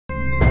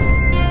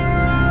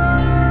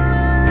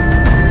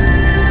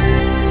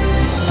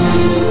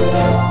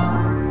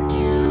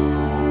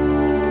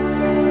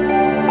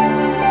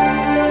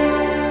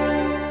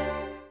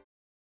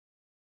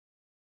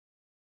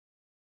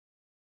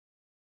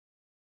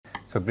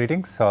So,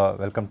 greetings,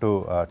 welcome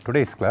to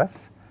today's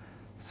class.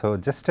 So,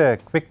 just a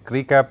quick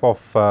recap of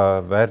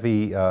where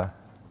we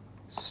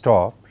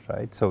stopped,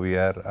 right. So, we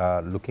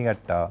are looking at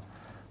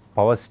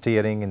power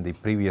steering in the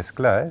previous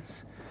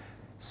class.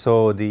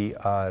 So, the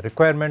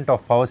requirement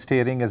of power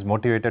steering is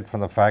motivated from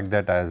the fact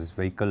that as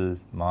vehicle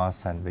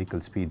mass and vehicle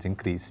speeds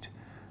increased,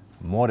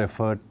 more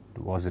effort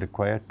was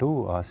required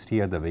to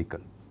steer the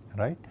vehicle,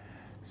 right.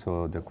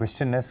 So, the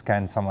question is,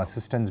 can some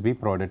assistance be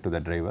provided to the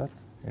driver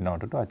in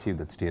order to achieve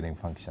that steering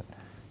function.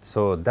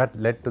 So, that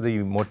led to the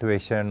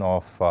motivation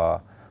of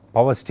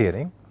power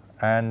steering,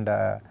 and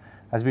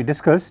as we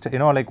discussed,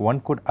 like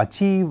one could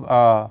achieve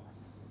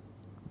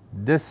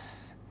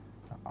this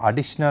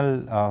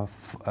additional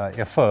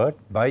effort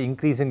by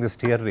increasing the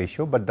steer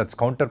ratio, but that is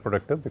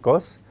counterproductive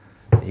because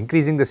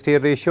increasing the steer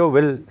ratio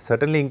will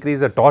certainly increase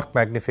the torque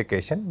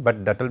magnification,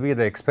 but that will be at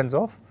the expense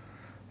of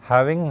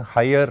having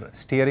higher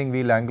steering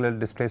wheel angular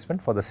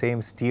displacement for the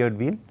same steered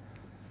wheel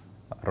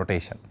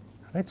rotation,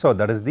 right. So,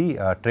 that is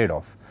the trade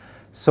off.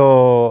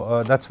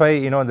 So, that is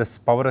why this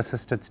power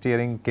assisted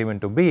steering came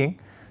into being.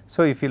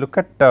 So, if you look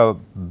at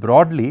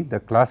broadly the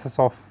classes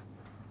of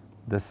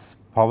this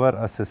power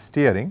assist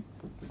steering,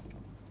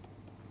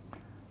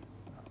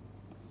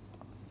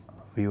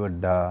 we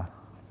would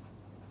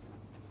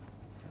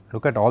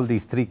look at all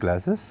these three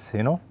classes.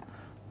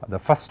 The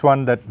first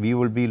one that we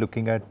will be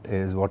looking at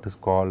is what is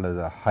called as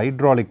a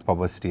hydraulic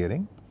power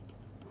steering.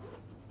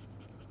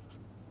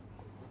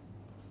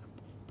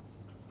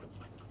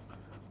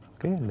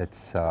 Okay, let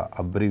us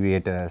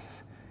abbreviate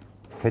as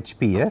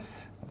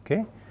HPS.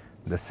 Okay.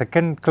 The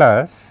second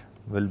class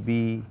will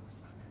be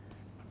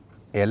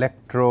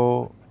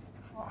electro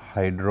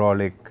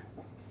hydraulic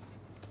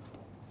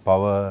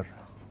power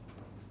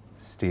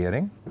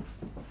steering,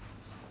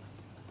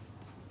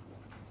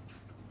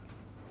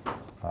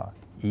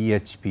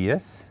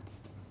 EHPS,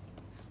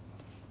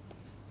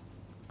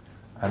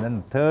 and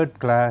then third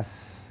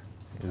class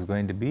is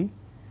going to be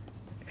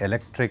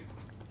electric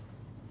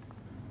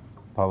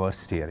power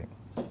steering,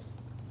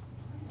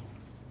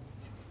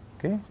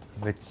 okay,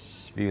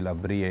 which we will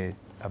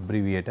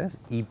abbreviate as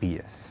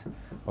EPS.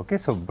 Okay.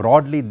 So,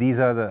 broadly these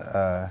are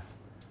the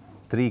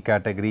three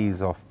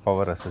categories of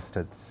power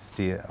assisted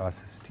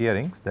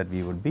steerings that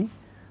we would be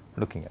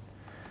looking at.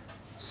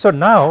 So,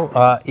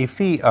 now if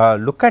we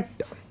look at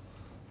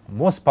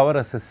most power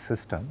assist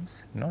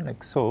systems,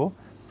 like so,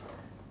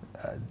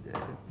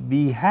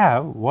 we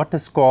have what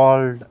is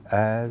called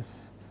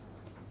as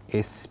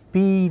a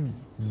speed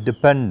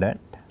dependent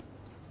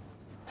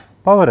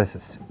power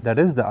assist. That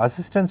is, the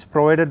assistance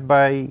provided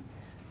by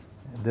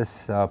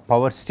this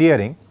power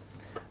steering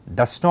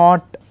does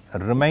not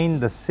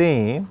remain the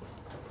same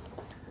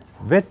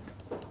with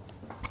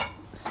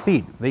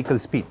speed, vehicle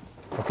speed.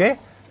 Okay.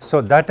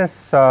 So, that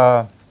is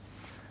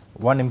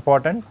one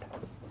important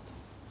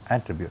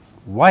attribute.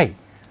 Why?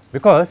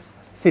 Because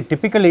see,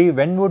 typically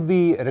when would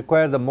we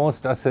require the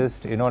most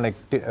assist, like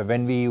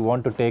when we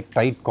want to take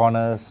tight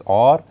corners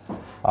or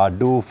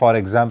do, for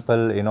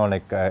example,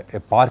 like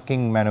a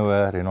parking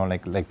maneuver,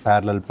 like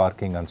parallel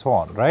parking and so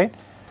on, right.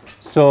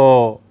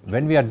 So,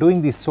 when we are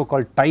doing this so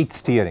called tight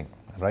steering,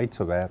 right,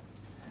 so where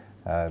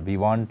we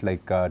want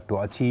like to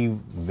achieve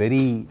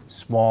very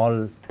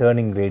small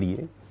turning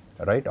radii,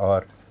 right,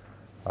 or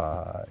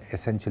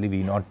essentially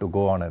we want to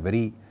go on a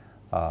very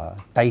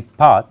tight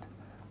path,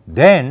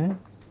 then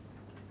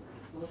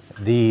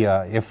the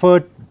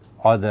effort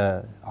or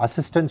the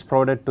assistance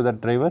provided to the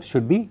driver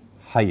should be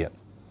higher,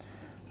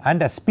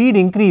 and as speed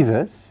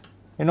increases,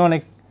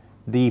 like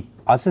the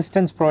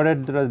assistance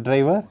provided to the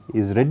driver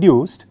is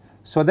reduced,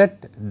 so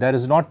that there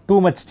is not too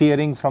much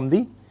steering from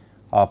the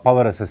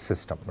power assist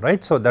system,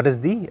 right. So, that is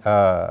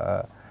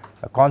the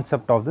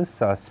concept of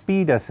this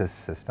speed assist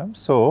system.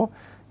 So,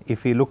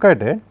 if we look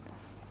at it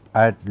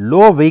at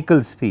low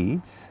vehicle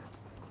speeds,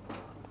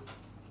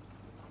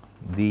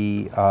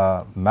 the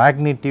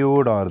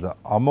magnitude or the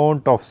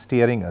amount of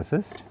steering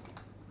assist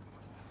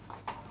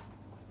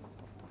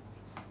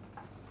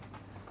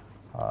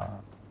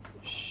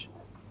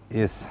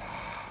is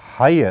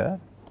higher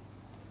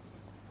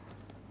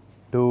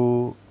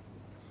to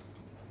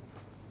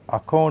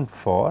account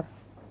for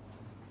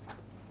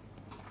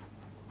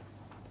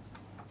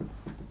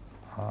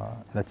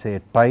let us say a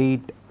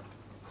tight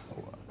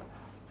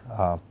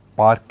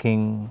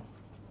parking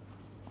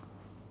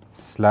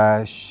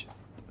slash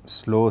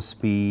slow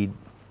speed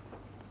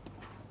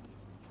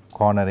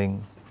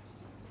cornering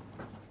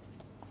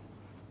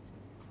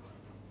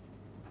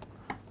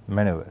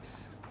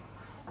maneuvers,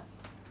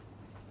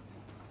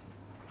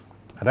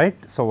 right.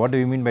 So, what do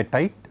you mean by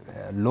tight?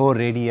 Low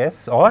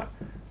radius or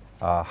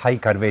high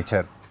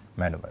curvature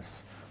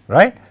maneuvers,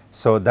 right.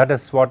 So, that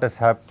is what is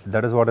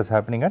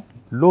happening at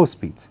low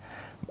speeds,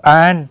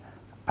 and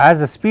as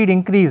the speed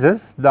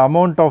increases, the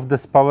amount of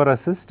this power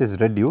assist is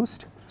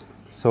reduced.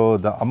 So,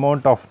 the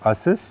amount of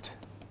assist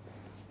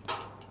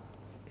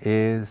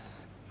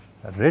is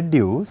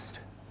reduced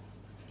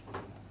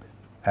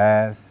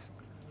as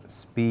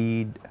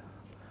speed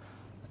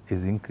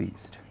is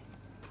increased.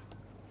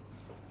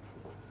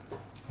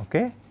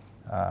 Okay.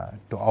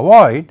 to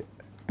avoid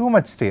too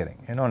much steering,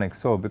 you know, like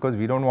so, because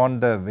we do not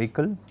want the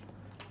vehicle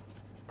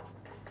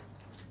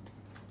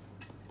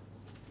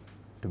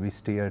to be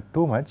steered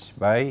too much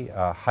by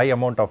a high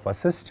amount of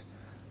assist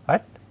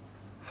at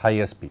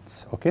higher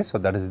speeds. Okay. So,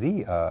 that is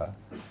the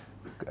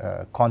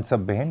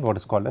concept behind what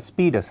is called a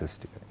speed assist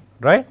steering,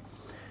 right,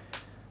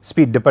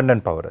 speed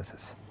dependent power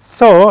assist.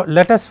 So,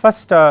 let us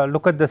first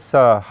look at this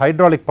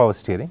hydraulic power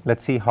steering. Let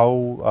us see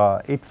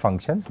how it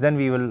functions, then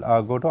we will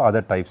go to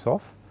other types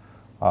of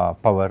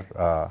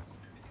power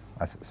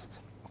assist.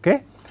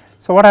 Okay.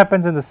 So, what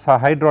happens in this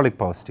hydraulic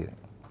power steering?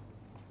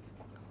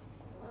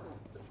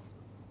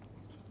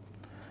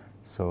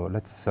 So,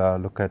 let us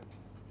look at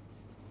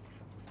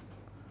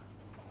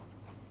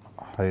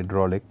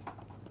hydraulic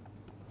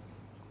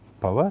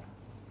power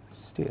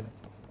steering,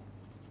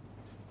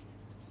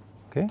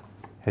 okay,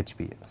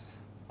 HPS.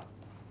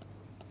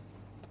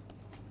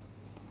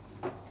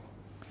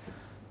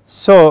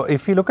 So,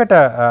 if you look at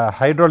a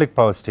hydraulic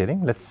power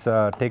steering, let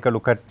us take a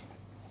look at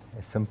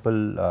a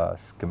simple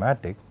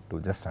schematic to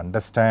just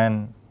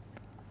understand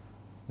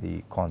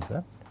the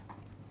concept.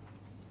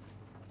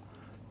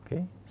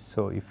 Okay.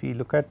 So, if we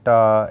look at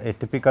a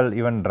typical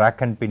even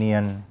rack and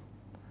pinion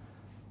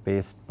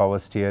based power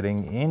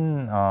steering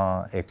in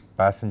a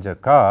passenger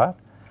car.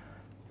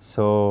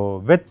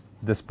 So, with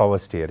this power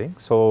steering,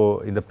 so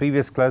in the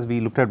previous class we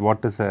looked at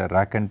what is a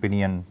rack and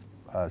pinion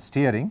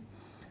steering.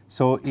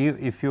 So,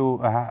 if you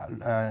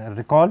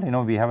recall, you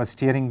know, we have a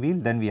steering wheel,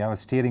 then we have a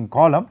steering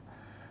column.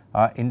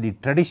 In the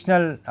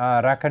traditional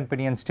rack and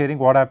pinion steering,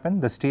 what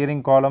happened? The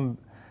steering column,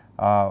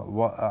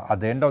 at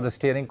the end of the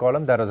steering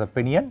column there was a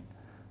pinion,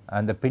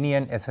 and the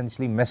pinion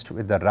essentially messed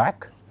with the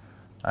rack,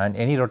 and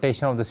any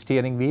rotation of the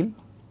steering wheel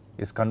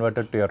is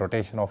converted to a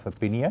rotation of a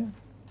pinion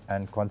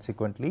and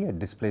consequently a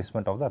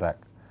displacement of the rack,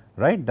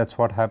 right. That is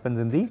what happens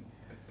in the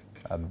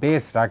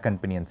base rack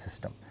and pinion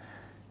system.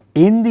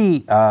 In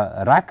the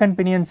rack and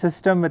pinion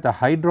system with a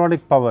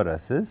hydraulic power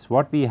assist,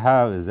 what we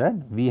have is that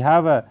we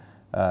have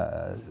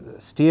a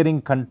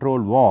steering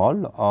control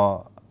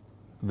wall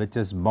which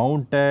is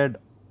mounted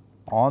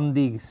on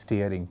the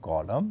steering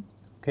column,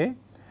 okay,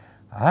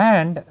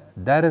 and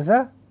there is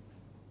a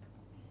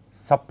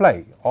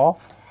supply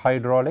of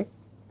hydraulic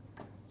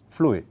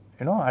fluid,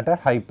 you know, at a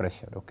high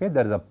pressure. Okay.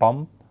 There is a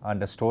pump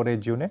and a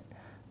storage unit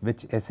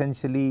which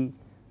essentially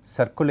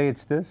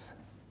circulates this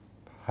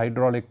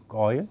hydraulic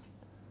oil,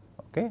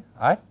 okay,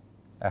 at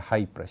a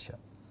high pressure.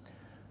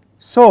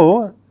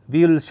 So,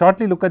 we will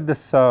shortly look at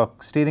this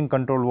steering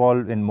control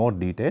valve in more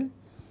detail,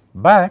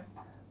 but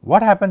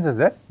what happens is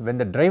that when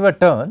the driver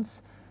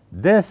turns,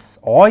 this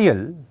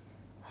oil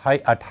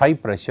at high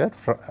pressure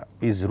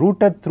is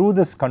routed through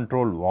this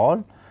control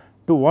valve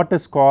to what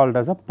is called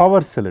as a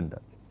power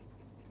cylinder.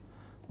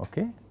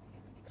 Okay.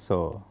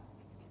 So,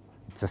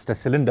 it is just a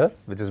cylinder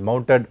which is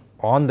mounted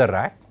on the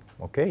rack,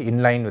 okay,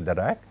 in line with the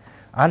rack,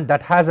 and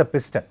that has a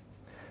piston.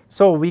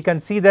 So, we can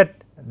see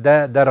that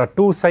there are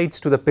two sides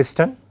to the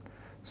piston.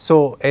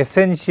 So,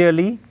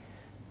 essentially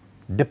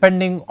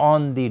depending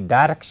on the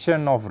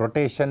direction of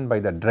rotation by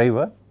the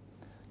driver,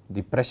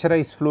 the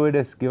pressurized fluid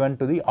is given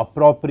to the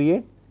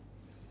appropriate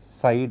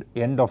side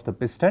end of the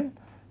piston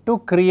to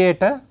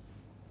create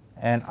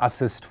an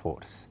assist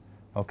force.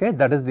 Okay.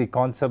 That is the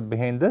concept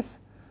behind this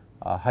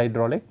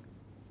hydraulic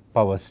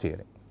power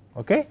steering.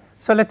 Okay.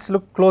 So, let us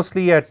look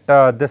closely at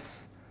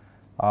this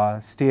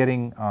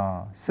steering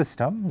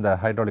system, the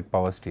hydraulic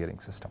power steering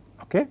system.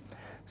 Okay.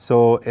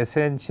 So,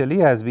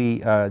 essentially as we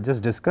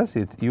just discussed,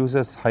 it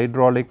uses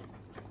hydraulic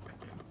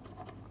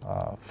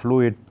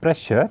fluid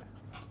pressure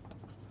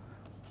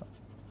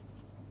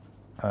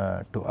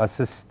to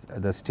assist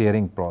the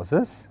steering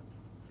process.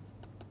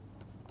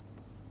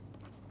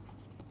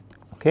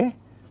 Okay.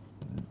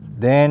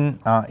 Then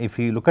if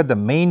you look at the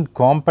main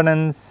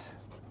components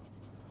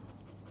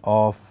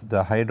of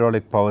the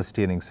hydraulic power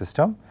steering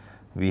system,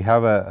 we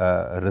have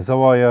a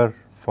reservoir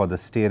for the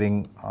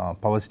steering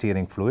power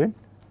steering fluid,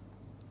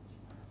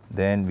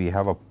 then we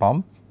have a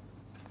pump,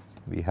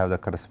 we have the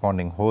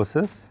corresponding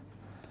hoses,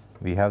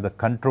 we have the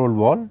control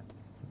valve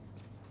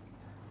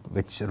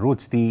which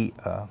routes the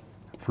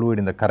fluid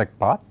in the correct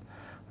path,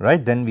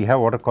 right. Then we have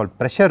what are called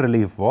pressure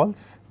relief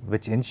valves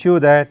which ensure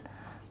that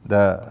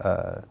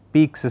the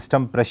peak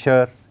system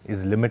pressure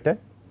is limited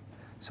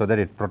so that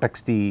it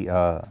protects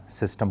the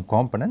system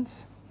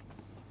components.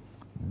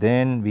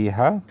 Then we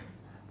have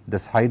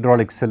this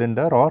hydraulic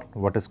cylinder or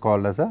what is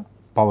called as a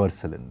power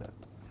cylinder,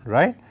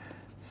 right.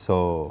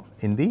 So,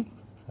 in the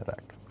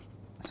rack.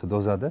 So,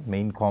 those are the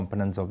main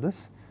components of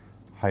this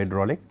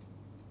hydraulic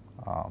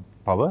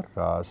power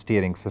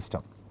steering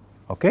system.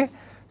 Okay.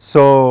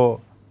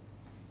 So,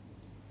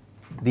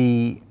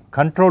 the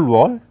control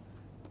valve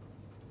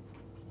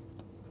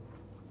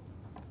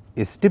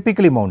is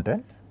typically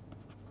mounted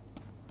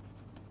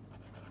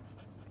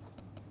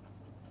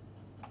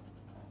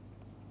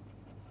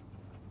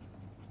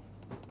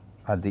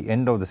at the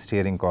end of the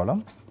steering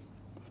column.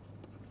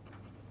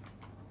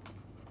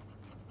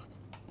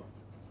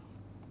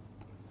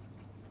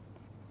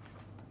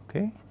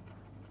 Okay.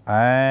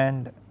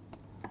 And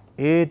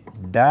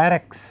it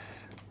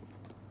directs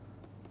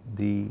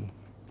the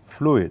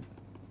fluid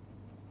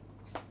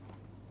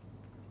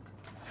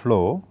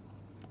flow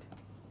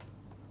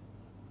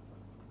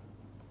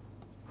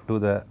to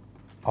the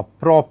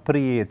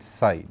appropriate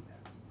side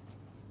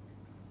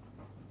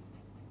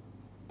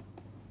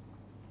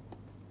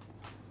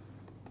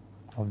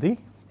of the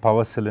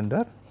power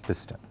cylinder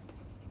piston.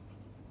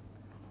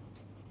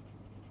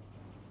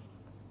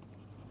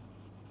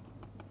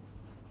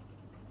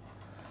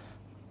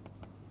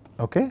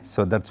 Okay,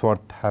 so that is what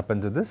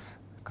happens with this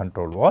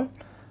control valve.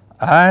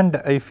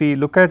 And if we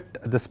look at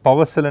this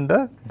power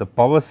cylinder, the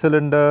power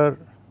cylinder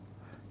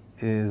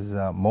is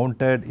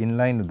mounted in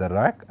line with the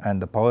rack,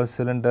 and the power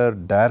cylinder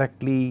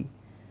directly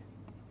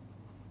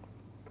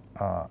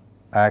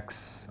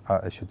acts,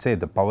 I should say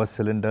the power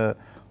cylinder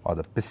or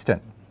the piston,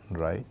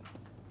 right,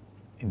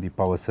 in the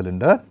power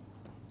cylinder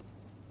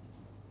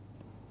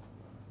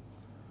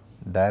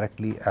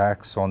directly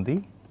acts on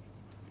the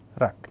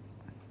rack,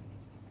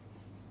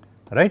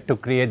 right, to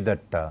create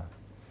that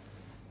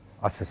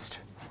assist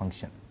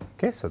function.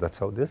 Okay, so that is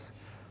how this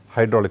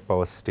hydraulic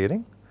power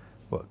steering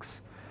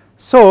works.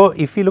 So,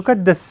 if you look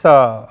at this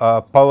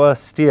power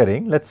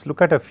steering, let us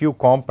look at a few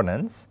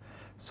components.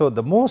 So,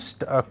 the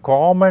most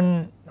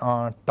common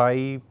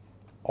type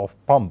of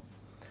pump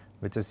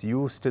which is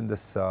used in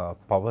this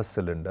power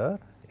cylinder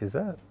is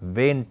a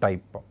vane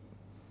type pump.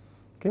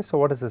 Okay, so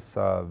what is this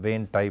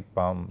vane type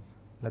pump?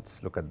 Let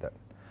us look at that.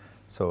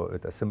 So,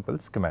 with a simple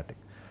schematic.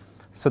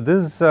 So,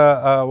 this is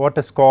what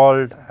is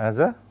called as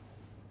a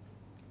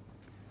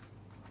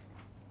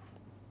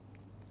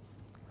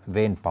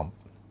vane pump.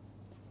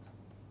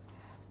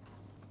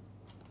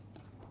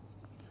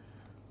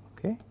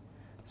 Okay.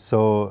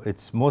 So, it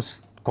is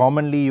most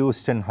commonly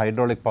used in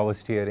hydraulic power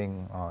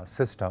steering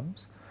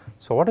systems.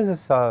 So, what is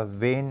this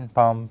vane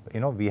pump? You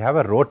know, we have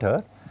a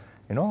rotor,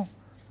 you know,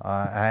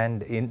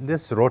 and in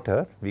this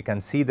rotor we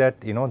can see that,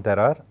 you know, there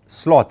are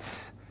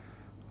slots,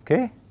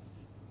 okay,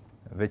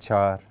 which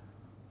are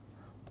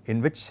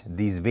in which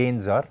these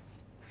vanes are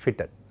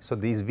fitted. So,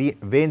 these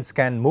vanes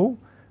can move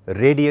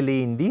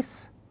radially in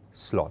these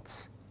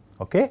slots,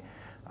 okay.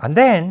 And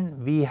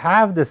then we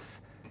have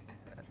this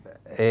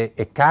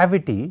a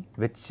cavity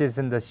which is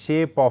in the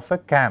shape of a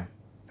cam,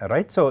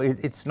 right. So,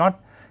 it is not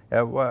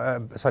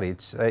sorry,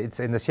 it is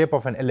in the shape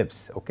of an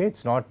ellipse, okay. It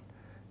is not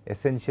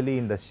essentially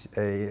in the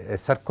a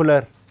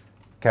circular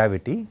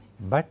cavity,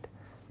 but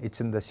it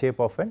is in the shape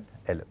of an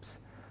ellipse.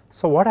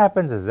 So, what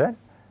happens is that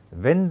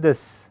when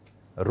this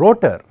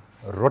rotor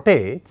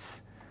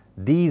rotates,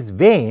 these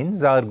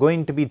vanes are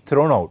going to be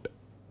thrown out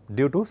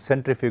due to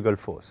centrifugal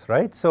force,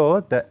 right.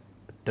 So, the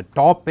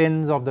top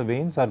ends of the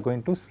vanes are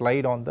going to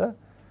slide on the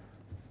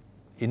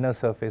inner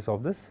surface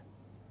of this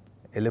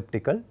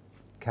elliptical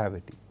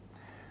cavity.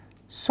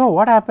 So,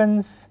 what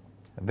happens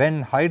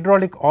when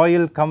hydraulic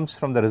oil comes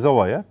from the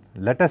reservoir?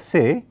 Let us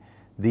say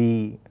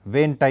the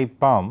vane type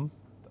pump,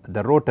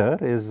 the rotor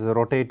is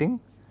rotating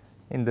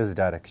in this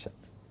direction,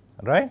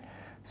 right.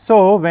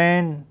 So,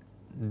 when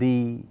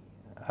the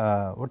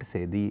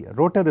the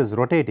rotor is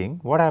rotating,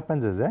 what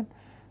happens is that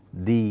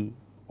the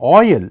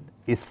oil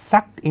is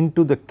sucked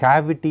into the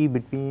cavity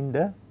between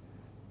the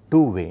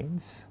two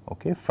vanes,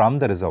 okay, from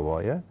the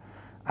reservoir,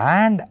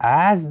 and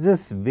as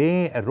this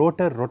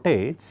rotor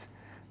rotates,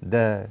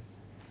 the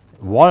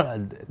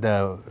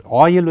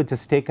oil which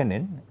is taken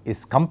in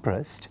is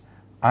compressed,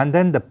 and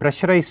then the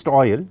pressurized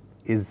oil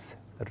is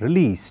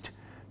released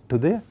to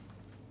the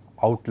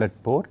outlet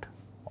port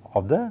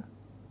of the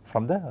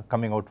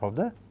coming out of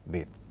the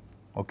vane,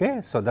 okay.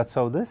 So, that is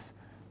how this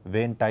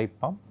vane type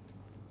pump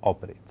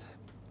operates,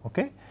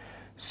 okay.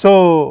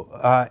 So,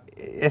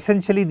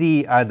 essentially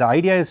the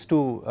idea is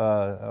to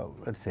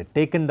let us say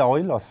take in the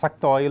oil or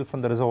suck the oil from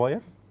the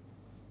reservoir,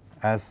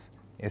 as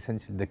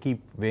essentially the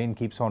vane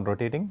keeps on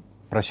rotating,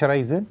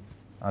 pressurize it,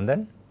 and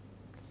then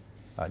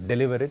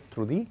deliver it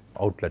through the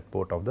outlet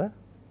port of the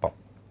pump,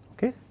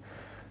 okay.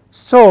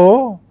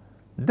 So,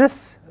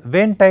 this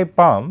vane type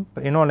pump,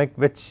 you know, like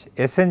which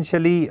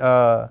essentially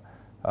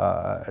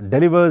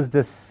delivers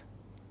this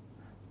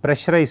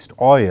pressurized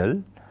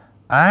oil,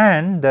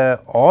 and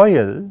the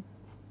oil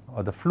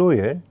or the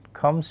fluid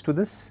comes to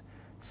this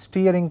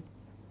steering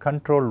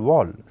control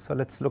valve. So,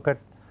 let us look at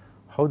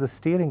how the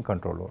steering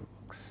control valve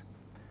works.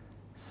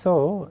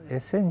 So,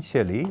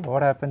 essentially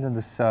what happens in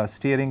this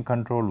steering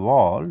control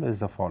valve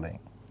is the following,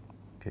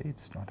 okay. It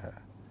is not a,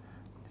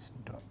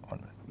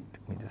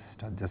 let me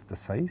just adjust the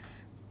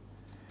size,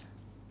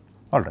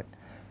 alright.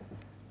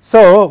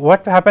 So,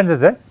 what happens is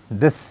that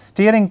this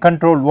steering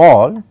control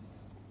valve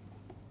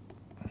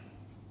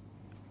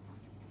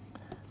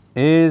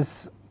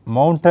is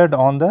mounted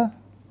on the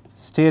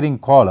steering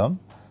column.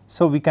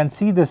 So, we can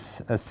see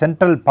this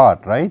central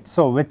part, right.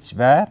 So,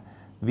 where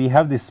we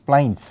have the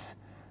splines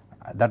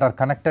that are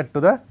connected to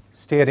the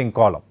steering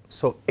column.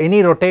 So,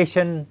 any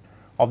rotation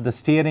of the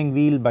steering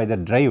wheel by the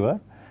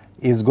driver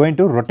is going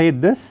to rotate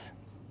this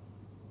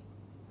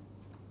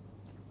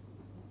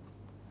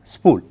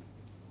spool,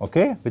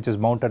 okay, which is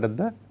mounted at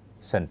the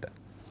center.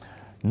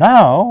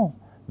 Now,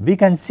 we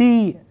can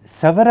see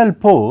several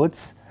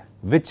ports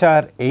which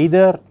are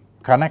either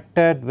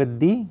connected with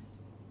the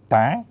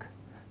tank,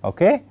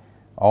 okay,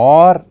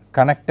 or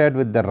connected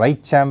with the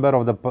right chamber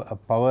of the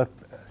power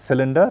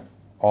cylinder,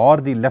 or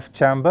the left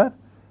chamber,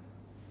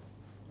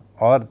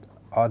 or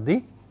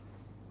the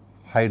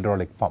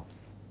hydraulic pump,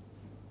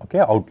 okay,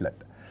 outlet.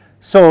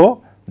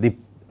 So,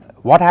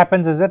 what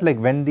happens is that, like,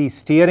 when the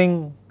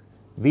steering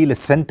wheel is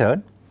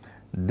centered,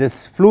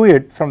 this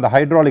fluid from the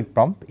hydraulic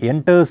pump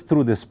enters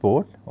through this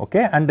port,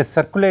 okay, and is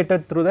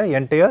circulated through the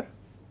entire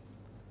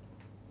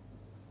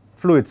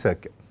fluid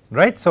circuit,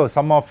 right. So,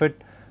 some of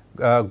it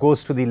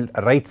goes to the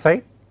right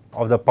side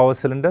of the power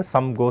cylinder,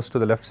 some goes to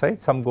the left side,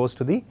 some goes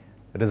to the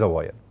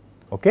reservoir,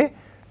 okay.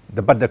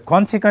 But the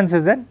consequence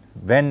is that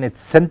when it is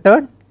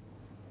centered,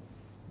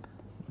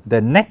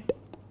 the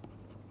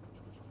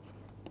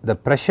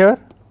pressure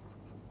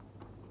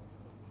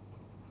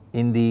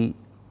in the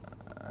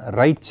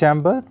right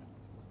chamber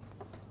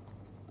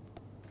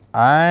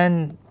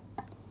and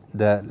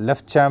the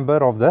left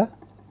chamber of the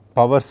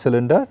power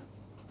cylinder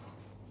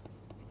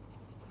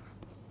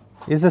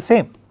is the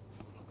same,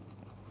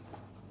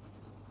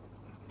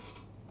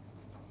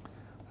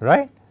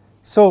 right.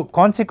 So,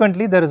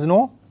 consequently there is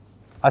no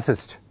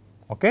assist,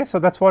 okay. So,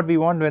 that is what we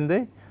want when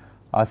the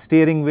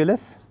steering wheel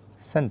is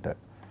centered,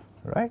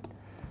 right.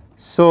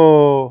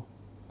 So,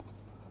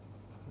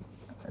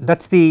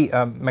 that is the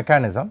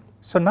mechanism.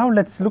 So, now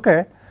let us look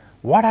at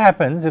what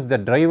happens if the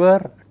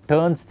driver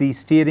turns the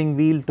steering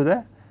wheel to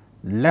the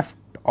left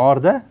or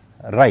the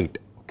right,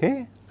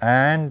 okay,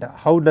 and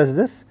how does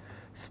this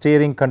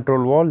steering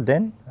control valve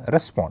then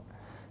respond.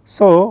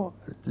 So,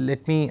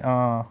 let me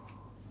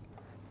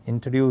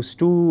introduce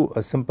two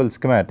simple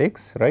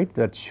schematics, right,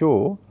 that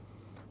show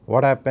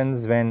what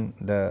happens when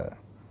the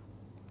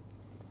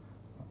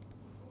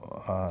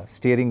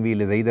steering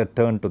wheel is either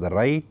turned to the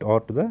right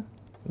or to the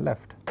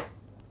left.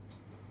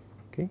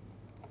 Okay.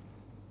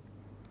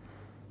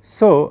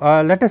 So,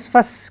 let us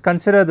first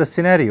consider the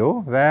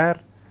scenario where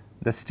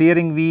the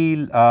steering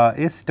wheel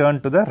is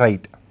turned to the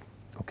right.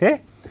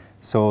 Okay.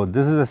 So,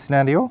 this is a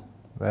scenario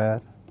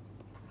where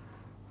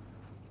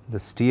the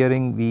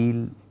steering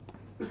wheel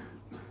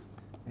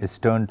is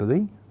turned to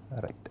the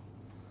right.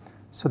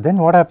 So, then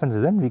what happens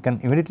is then we can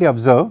immediately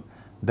observe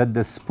that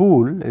the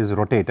spool is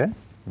rotated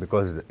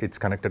because it is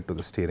connected to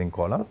the steering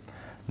column.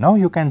 Now,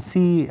 you can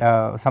see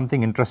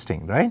something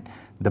interesting, right.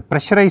 The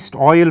pressurized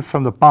oil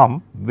from the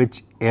pump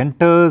which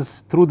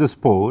enters through this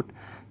port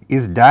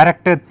is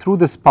directed through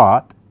this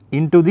path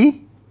into the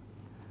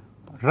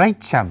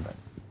right chamber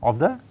of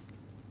the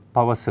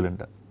power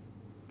cylinder.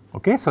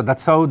 Okay. So, that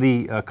is how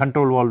the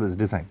control valve is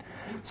designed.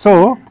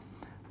 So,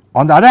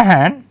 on the other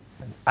hand,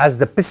 as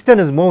the piston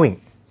is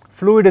moving,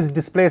 fluid is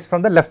displaced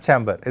from the left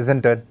chamber,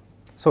 isn't it.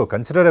 So,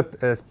 consider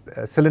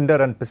a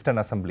cylinder and piston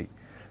assembly.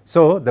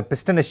 So, the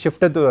piston is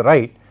shifted to the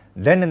right,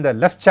 then in the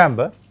left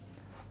chamber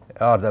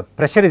or the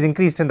pressure is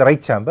increased in the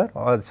right chamber,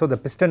 so the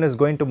piston is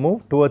going to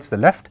move towards the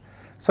left.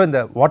 So, in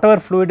the whatever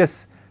fluid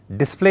is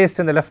displaced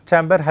in the left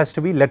chamber has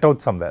to be let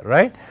out somewhere,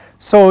 right.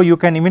 So, you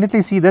can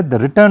immediately see that the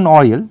return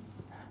oil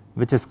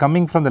which is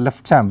coming from the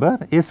left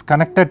chamber is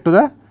connected to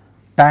the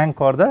tank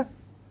or the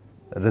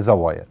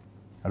reservoir,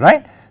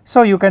 right.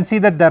 So, you can see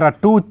that there are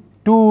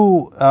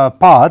two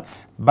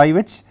paths by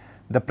which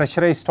the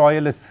pressurized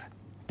oil is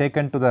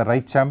taken to the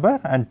right chamber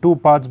and two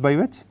paths by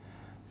which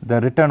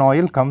the return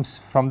oil comes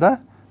from the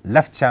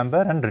left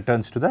chamber and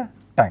returns to the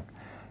tank.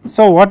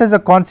 So, what is the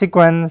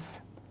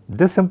consequence?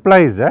 This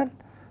implies that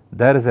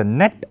there is a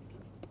net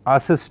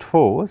assist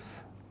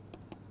force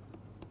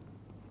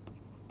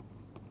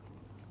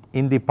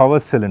in the power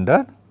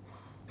cylinder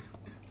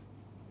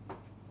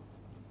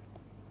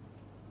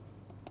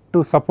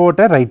to support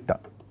a right turn,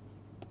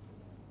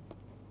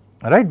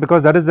 right,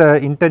 because that is the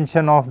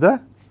intention of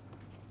the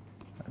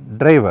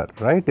driver,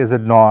 right, is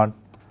it not.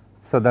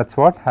 So, that is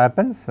what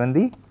happens when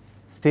the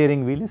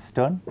steering wheel is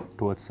turned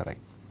towards the right.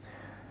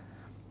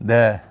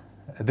 The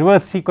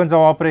reverse sequence of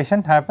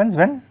operation happens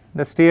when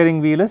the steering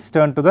wheel is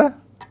turned to the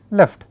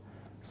left.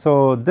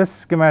 So, this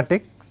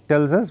schematic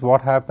tells us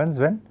what happens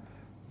when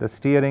the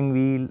steering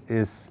wheel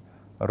is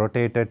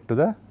rotated to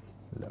the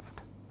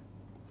left,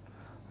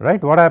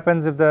 right. What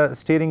happens if the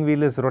steering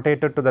wheel is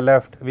rotated to the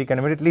left? We can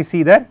immediately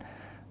see that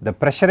the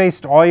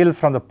pressurized oil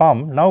from the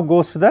pump now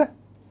goes to the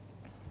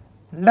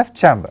left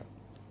chamber,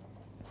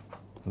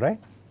 right.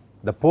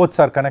 The ports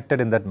are connected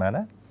in that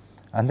manner,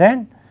 and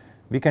then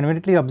we can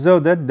immediately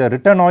observe that the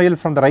return oil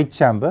from the right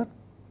chamber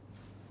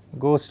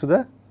goes to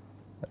the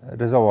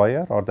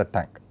reservoir or the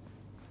tank.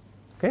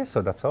 Okay.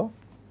 So, that is how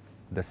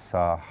this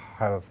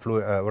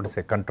what is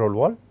a control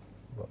valve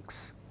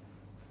works.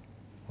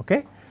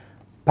 Okay.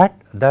 But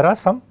there are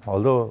some,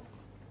 although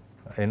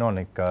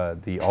like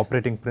the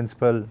operating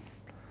principle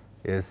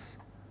is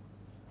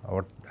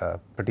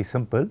pretty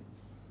simple,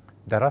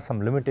 there are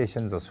some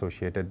limitations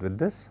associated with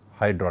this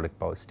hydraulic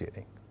power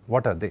steering.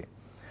 What are they?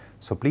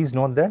 So, please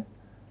note that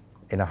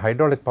in a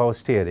hydraulic power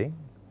steering,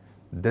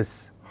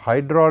 this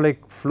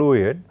hydraulic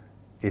fluid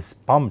is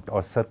pumped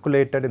or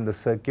circulated in the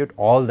circuit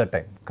all the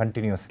time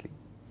continuously.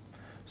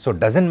 So, it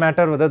does not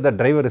matter whether the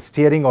driver is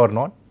steering or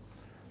not,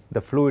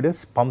 the fluid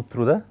is pumped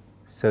through the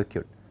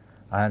circuit,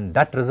 and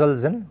that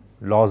results in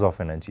loss of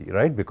energy,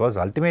 right, because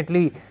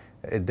ultimately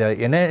the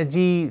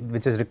energy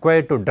which is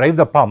required to drive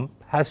the pump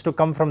has to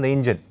come from the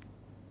engine,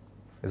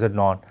 is it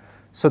not?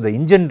 So, the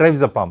engine drives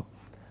the pump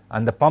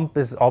and the pump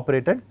is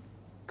operated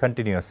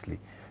continuously.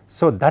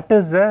 So, that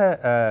is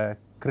a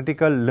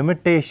critical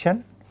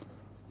limitation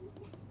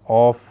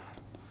of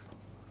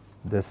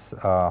this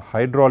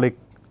hydraulic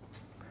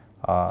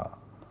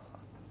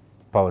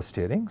power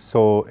steering.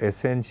 So,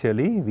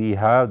 essentially we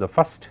have the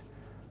first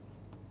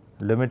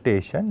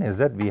limitation is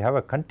that we have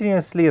a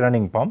continuously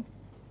running pump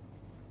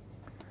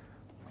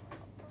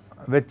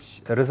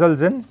which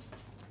results in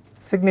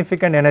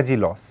significant energy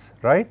loss,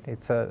 right. It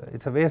is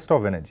a waste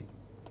of energy,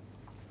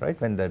 right,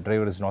 when the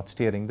driver is not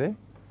steering the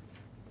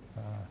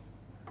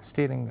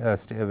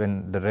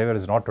when the driver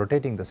is not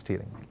rotating the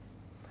steering wheel.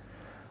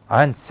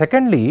 And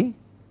secondly,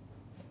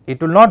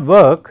 it will not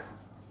work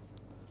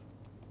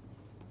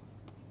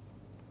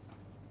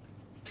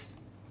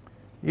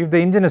if the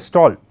engine is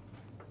stalled,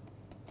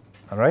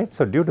 right.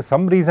 So, due to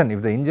some reason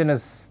if the engine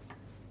is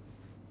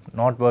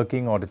not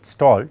working or it is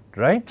stalled,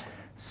 right.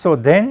 So,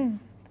 then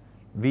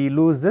we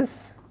lose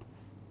this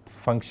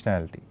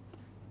functionality,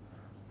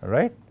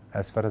 right,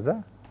 as far as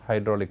the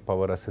hydraulic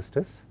power assist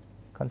is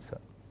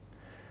concerned.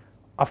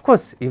 Of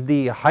course, if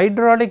the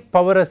hydraulic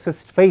power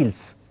assist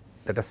fails,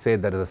 let us say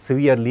there is a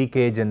severe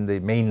leakage in the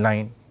main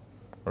line,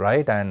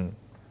 right, and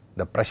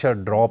the pressure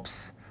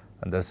drops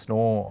and there is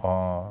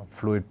no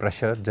fluid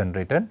pressure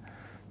generated,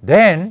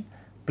 then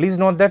please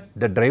note that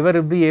the driver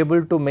will be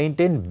able to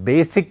maintain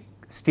basic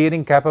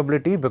steering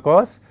capability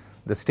because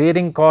the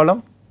steering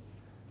column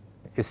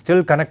is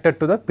still connected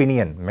to the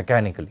pinion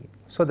mechanically.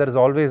 So, there is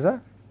always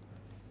a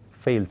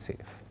fail safe,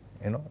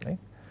 right,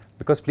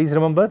 because please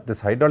remember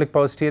this hydraulic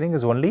power steering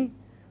is only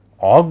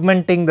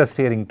augmenting the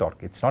steering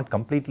torque, it is not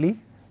completely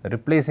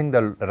replacing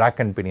the rack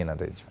and pinion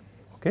arrangement.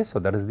 Okay. So,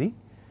 that is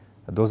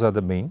those are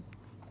the main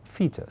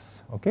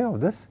features, okay, of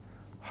this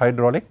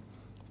hydraulic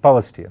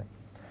power steering.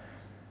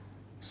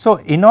 So,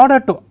 in order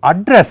to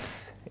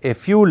address a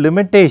few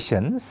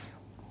limitations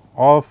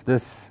of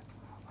this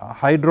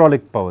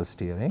hydraulic power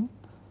steering,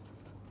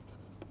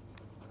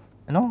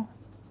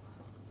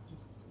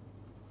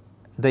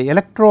 the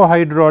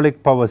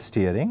electro-hydraulic power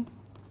steering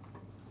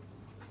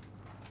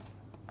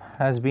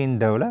has been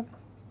developed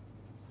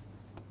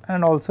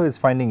and also is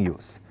finding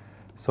use.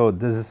 So,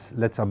 this is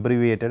let us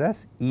abbreviate it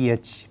as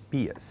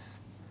EHPS.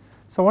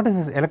 So, what is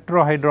this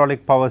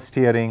electro-hydraulic power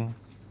steering?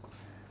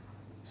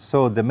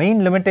 So, the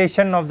main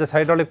limitation of this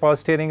hydraulic power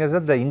steering is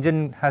that the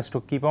engine has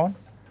to keep on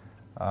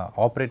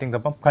operating the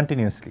pump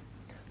continuously.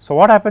 So,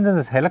 what happens in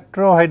this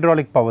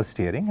electro-hydraulic power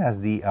steering, as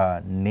the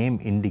name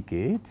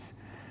indicates,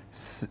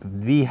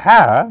 we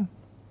have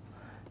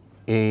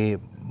a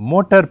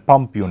motor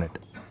pump unit,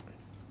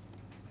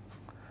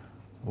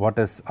 what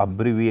is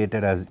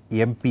abbreviated as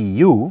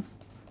MPU,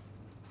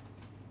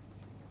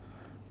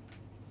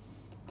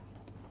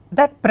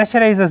 that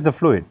pressurizes the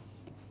fluid,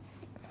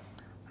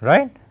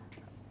 right,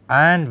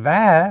 and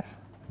where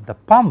the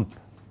pump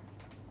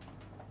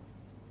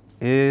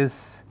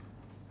is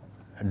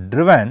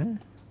driven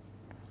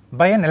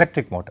by an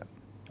electric motor.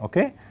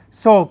 Okay.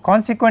 So,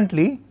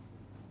 consequently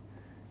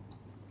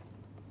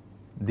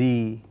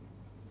the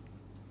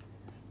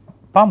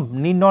pump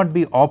need not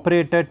be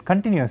operated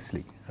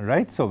continuously,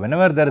 right. So,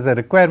 whenever there is a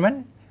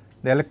requirement,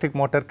 the electric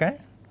motor can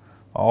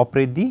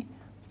operate the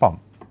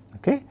pump.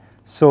 Okay.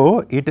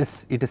 So, it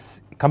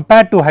is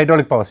compared to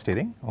hydraulic power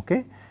steering,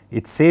 okay,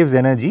 it saves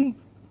energy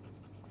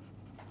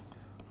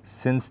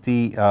since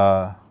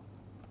the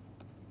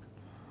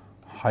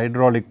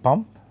hydraulic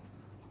pump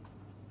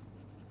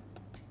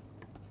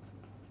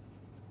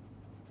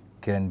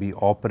can be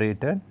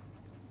operated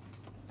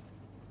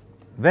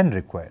when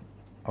required,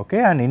 okay,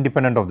 and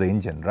independent of the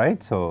engine,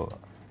 right. So,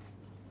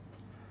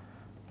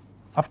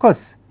 of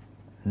course,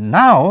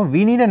 now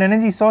we need an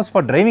energy source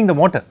for driving the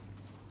motor,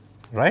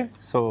 right.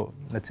 So,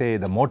 let us say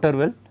the motor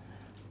will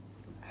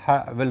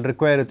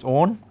require its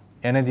own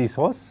energy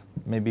source,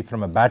 maybe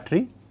from a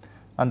battery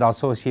and the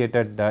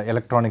associated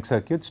electronic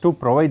circuits to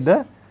provide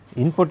the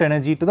input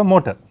energy to the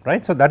motor,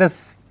 right. So, that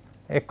is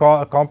a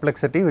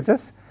complexity which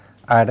is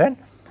added.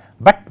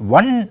 But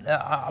one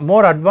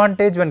more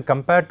advantage when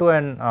compared to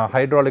an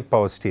hydraulic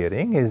power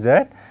steering is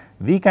that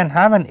we can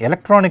have an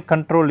electronic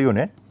control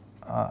unit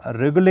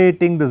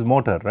regulating this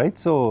motor, right.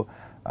 So,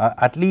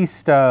 at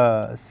least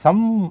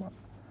some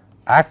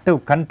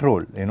active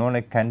control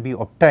like can be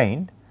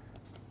obtained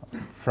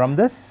from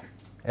this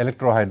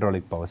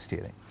electro-hydraulic power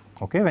steering,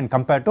 okay, when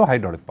compared to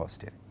hydraulic power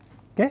steering.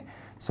 Okay.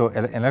 So,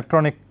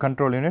 electronic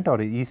control unit or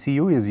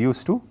ECU is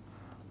used to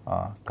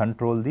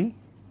control the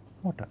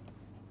motor,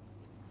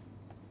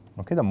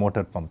 okay, the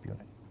motor pump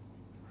unit.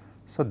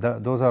 So,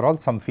 those are all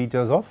some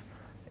features of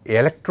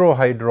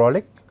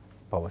electro-hydraulic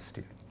power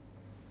steering.